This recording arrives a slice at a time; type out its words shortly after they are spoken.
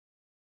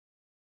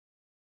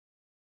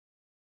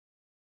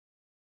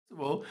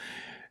Well,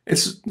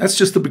 that's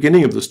just the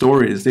beginning of the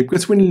story, is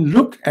because when you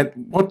look at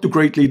what do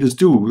great leaders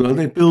do, well,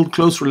 they build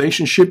close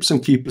relationships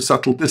and keep a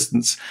subtle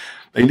distance.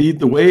 They lead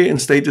the way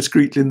and stay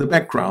discreetly in the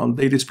background.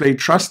 They display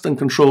trust and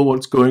control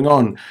what's going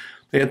on.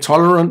 They are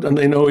tolerant and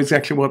they know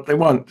exactly what they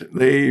want.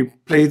 They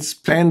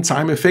plan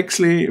time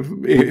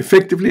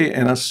effectively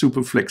and are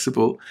super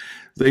flexible.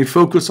 They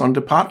focus on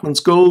department's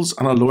goals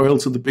and are loyal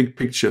to the big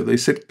picture. They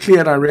set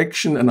clear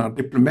direction and are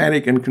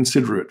diplomatic and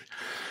considerate.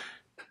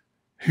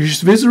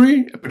 He's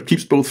visionary, but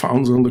keeps both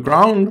founds on the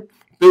ground,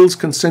 builds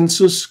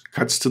consensus,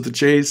 cuts to the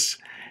chase,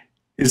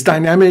 is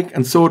dynamic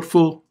and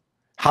thoughtful,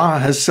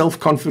 has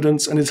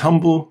self-confidence and is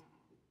humble.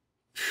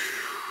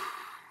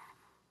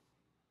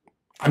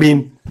 I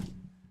mean,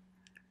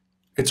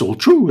 it's all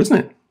true, isn't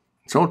it?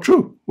 It's all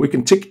true. We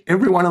can tick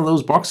every one of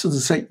those boxes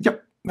and say,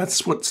 yep,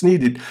 that's what's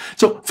needed.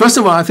 So first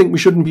of all, I think we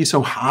shouldn't be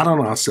so hard on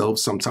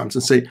ourselves sometimes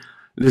and say,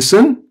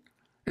 listen,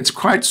 it's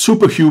quite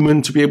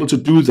superhuman to be able to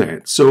do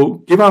that. So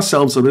give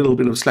ourselves a little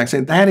bit of slack.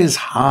 Say, that is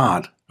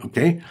hard,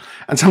 okay?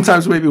 And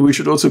sometimes maybe we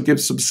should also give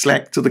some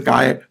slack to the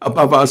guy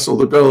above us or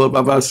the girl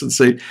above us and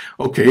say,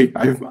 okay,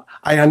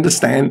 I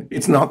understand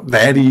it's not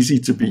that easy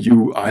to be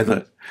you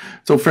either.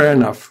 So fair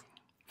enough.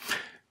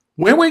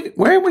 Where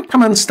we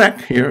come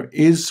unstuck here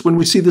is when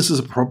we see this as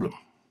a problem.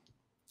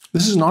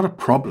 This is not a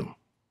problem.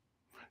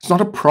 It's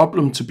not a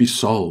problem to be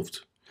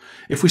solved.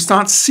 If we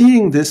start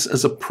seeing this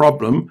as a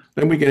problem,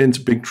 then we get into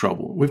big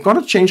trouble. We've got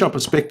to change our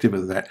perspective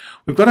of that.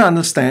 We've got to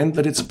understand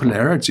that it's a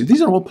polarity.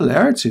 These are all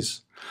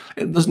polarities.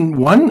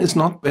 One is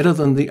not better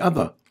than the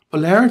other.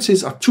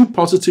 Polarities are two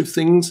positive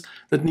things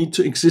that need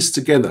to exist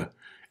together.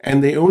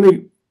 And they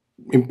only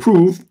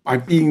improve by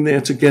being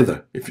there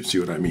together, if you see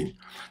what I mean.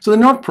 So they're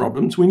not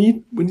problems. We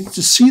need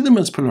to see them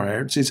as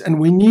polarities, and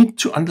we need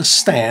to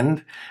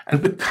understand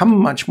and become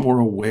much more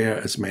aware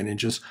as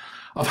managers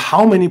of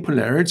how many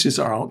polarities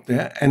are out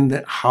there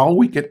and how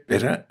we get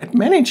better at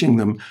managing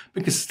them,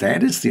 because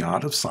that is the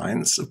art of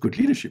science of good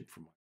leadership.